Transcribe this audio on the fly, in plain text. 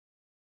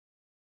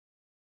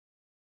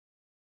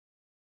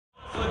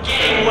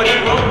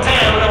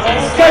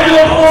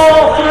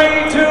Beautiful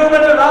 3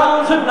 2-minute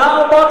rounds, and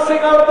now boxing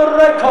out of the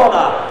red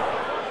corner.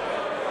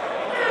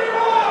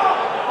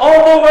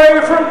 All the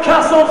way from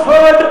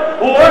Castleford,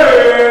 Wayne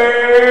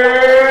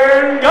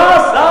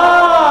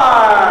Garside.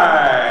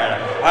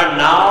 And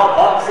now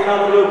boxing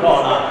out of the blue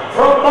corner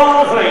from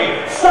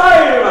Barnsley,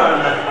 Simon,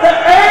 the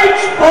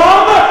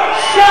H-bomb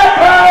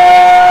Sheppard.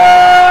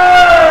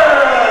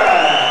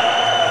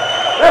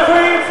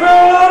 Referee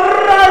Phil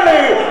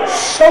Riley.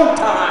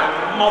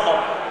 Showtime, mother.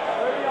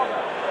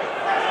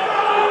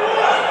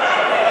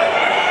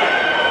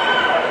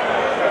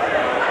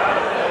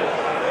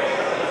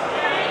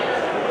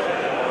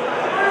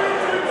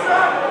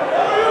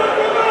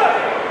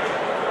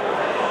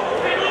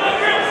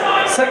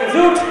 Second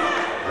zoot,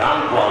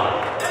 round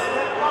 1.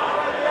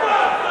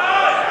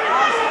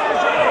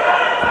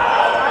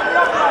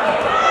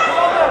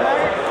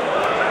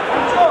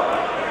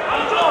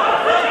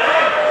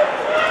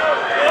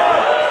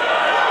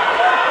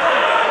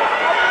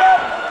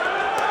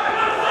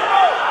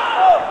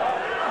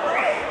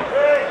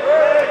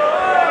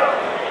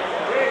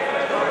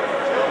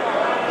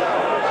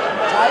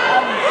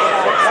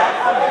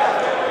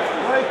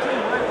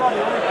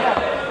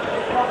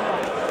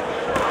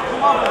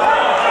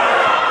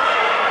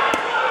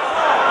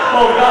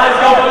 Both guys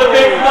go for the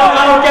big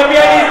knockout. Get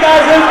behind these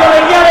guys. Who's going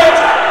to get it?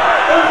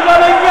 Who's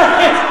going to get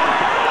it?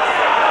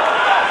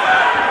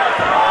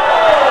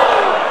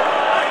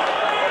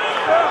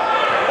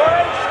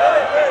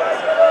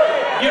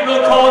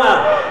 Neutral corner.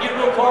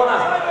 Neutral corner.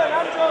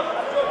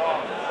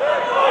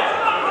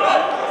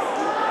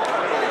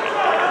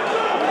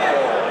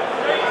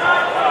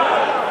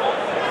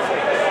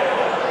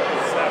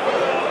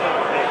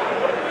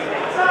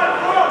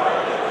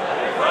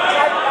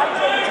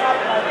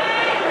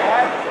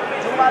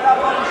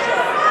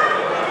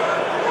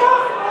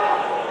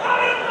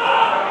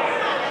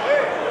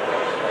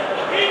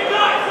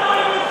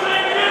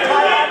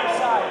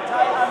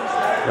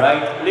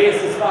 Right,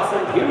 lace is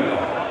fastened, here we go.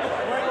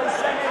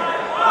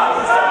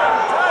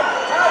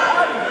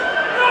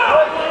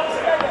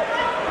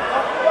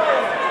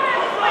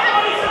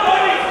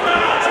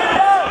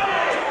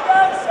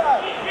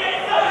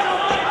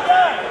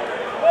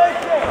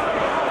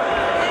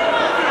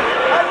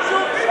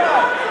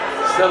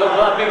 Still a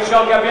big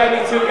shot, get behind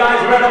these two guys,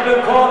 red up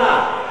blue corner.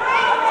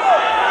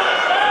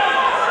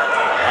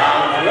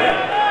 And flip,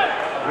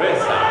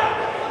 race out.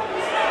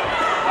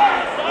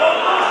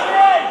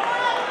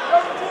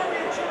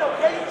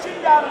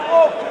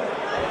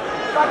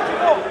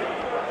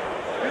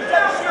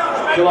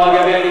 Come on,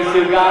 get behind these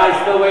two guys,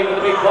 still waiting for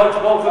the big punch,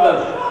 both of them.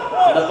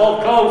 And they're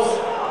both close.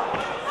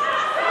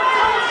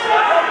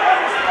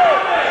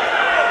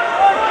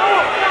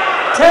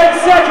 10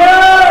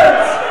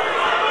 seconds!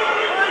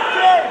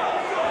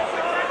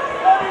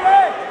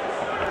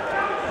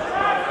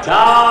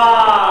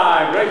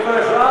 Time! Great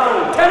first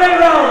round. 10-8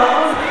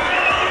 round.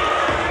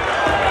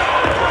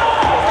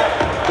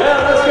 Yeah,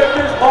 let's get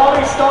this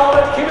body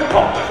started. Keep it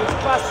popping.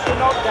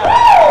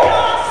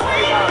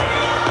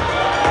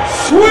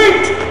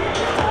 Sweet!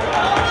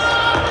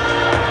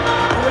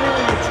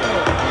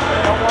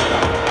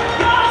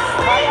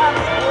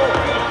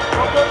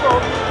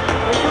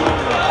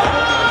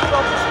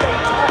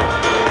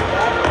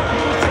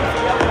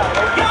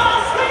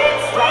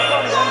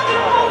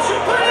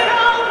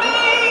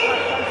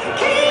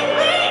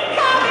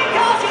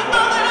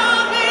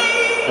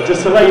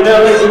 Just to let you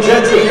know, ladies and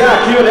gents, if you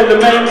are queuing at the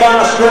main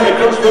bar, straight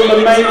across from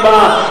the main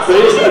bar, there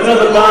is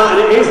another bar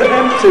and it is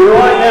empty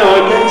right now,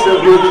 okay? So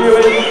if you're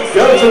queuing,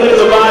 go to the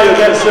other bar,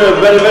 you'll get served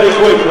very, very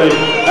quickly.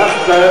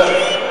 That's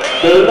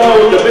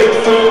below the big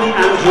food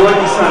and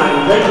drink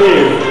sign. Thank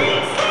you.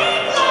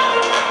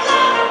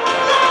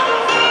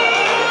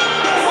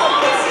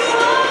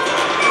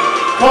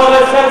 Corner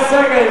 10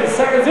 seconds,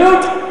 second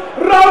zoot,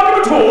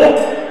 round number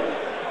 2.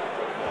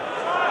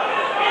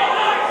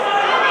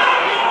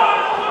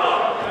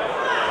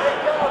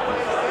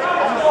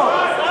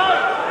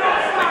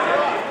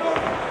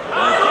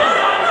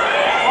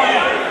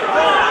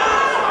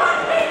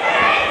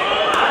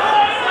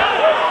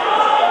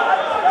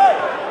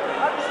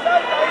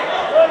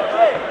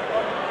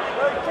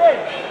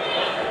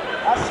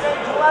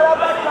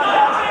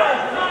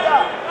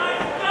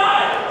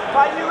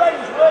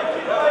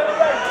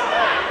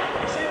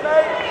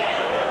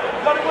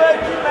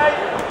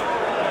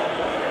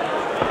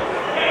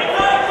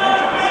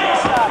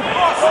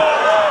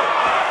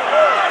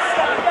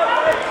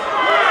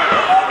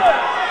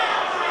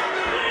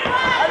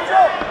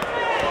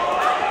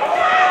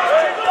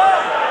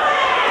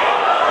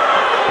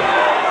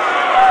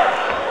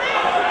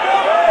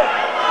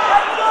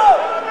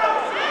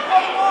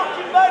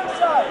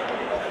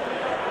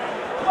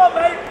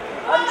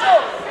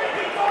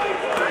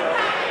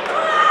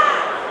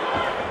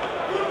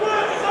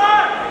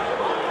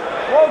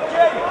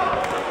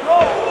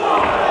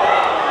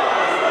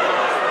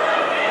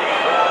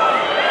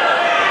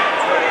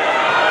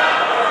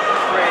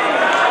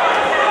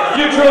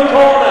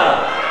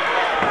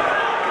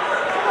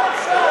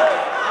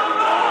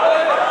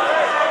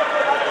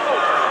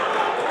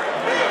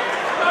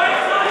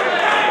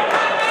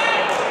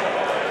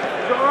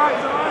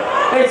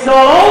 It's all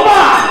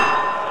over!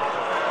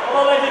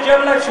 Well, ladies and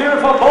gentlemen, let's cheer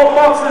for both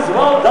boxers.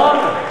 Well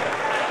done.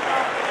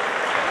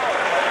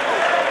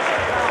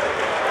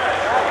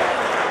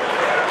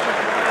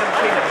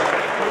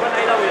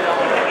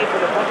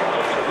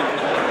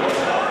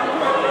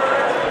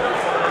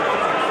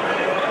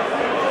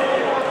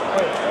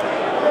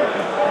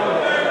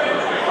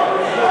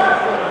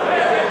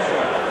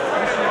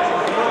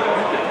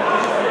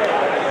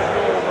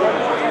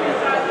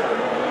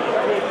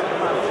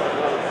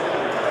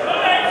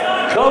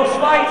 Close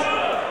fight,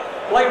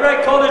 like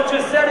Red Collins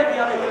just said it.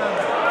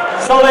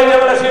 So ladies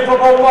and gentlemen, let's hear for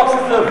both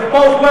boxers.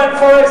 Both went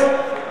for it.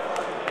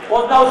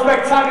 Was no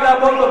spectacular,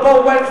 but they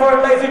both went for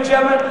it, ladies and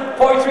gentlemen.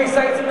 43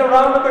 seconds in the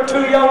round. Number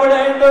 2 young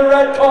winner in the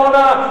red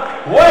corner,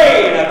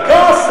 Wayne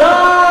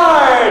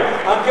Garside.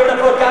 I'm giving it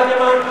for Daniel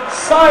man,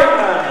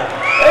 Simon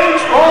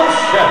H.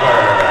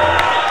 Sheppard.